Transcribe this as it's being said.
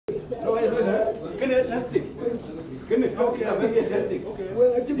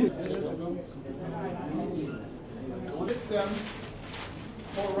System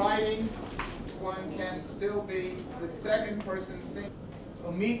for writing, one can still be the second person singular.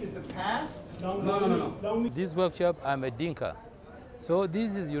 Omit is the past? No. This workshop, I'm a Dinka. So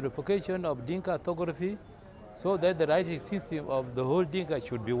this is unification of Dinka orthography, so that the writing system of the whole Dinka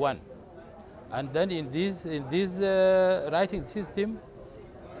should be one. And then in this writing system,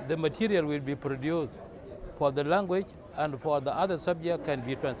 the material will be produced for the language, and for the other subject can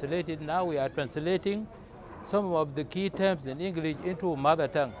be translated. Now we are translating some of the key terms in English into mother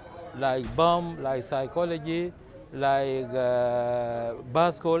tongue, like bomb, like psychology, like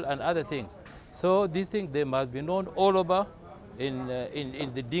Basque and other things. So these things, they must be known all over in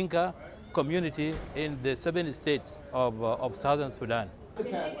the Dinka community in the 7 states of Southern Sudan.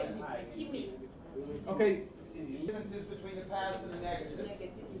 Okay, differences between the past and the negative.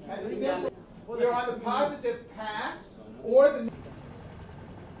 And the simple, we're on the positive past or the.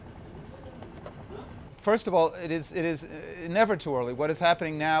 First of all, it is never too early. What is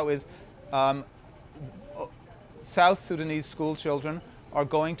happening now is South Sudanese school children are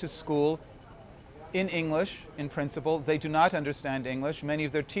going to school in English, in principle. They do not understand English. Many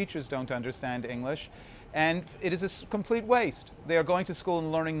of their teachers don't understand English. And it is a complete waste. They are going to school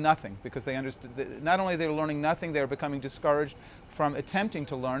and learning nothing because they understand. Not only they're learning nothing, they're becoming discouraged from attempting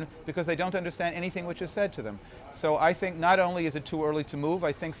to learn because they don't understand anything which is said to them. So I think not only is it too early to move,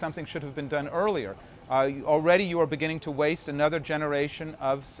 I think something should have been done earlier. Already you are beginning to waste another generation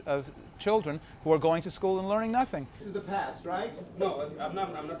of children who are going to school and learning nothing. This is the past, right? No, I'm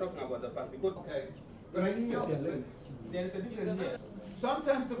not talking about the past. Because okay, but I still, there is a difference here.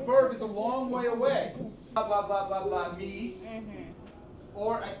 Sometimes the verb is a long way away. Blah, blah, blah, blah, blah, meet.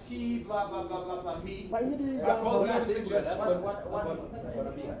 Or a T, blah, blah, blah, blah, blah, meet. I call that a suggestion.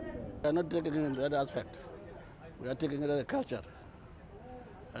 We are not taking it in that aspect. We are taking it as a culture.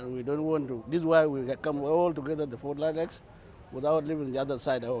 And we don't want to. This is why we come all together, the 4 dialects, without leaving the other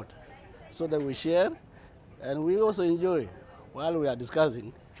side out. So that we share, and we also enjoy, while we are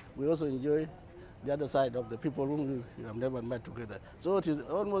discussing, we also enjoy the other side of the people whom we have never met together. So it is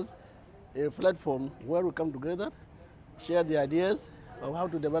almost a platform where we come together, share the ideas of how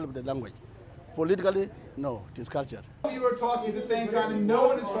to develop the language. Politically, no, it is culture. You are talking at the same time and no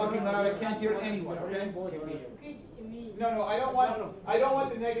one is talking loud. I can't hear anyone, okay? No, I don't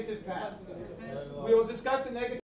want the negative past. We will discuss the negative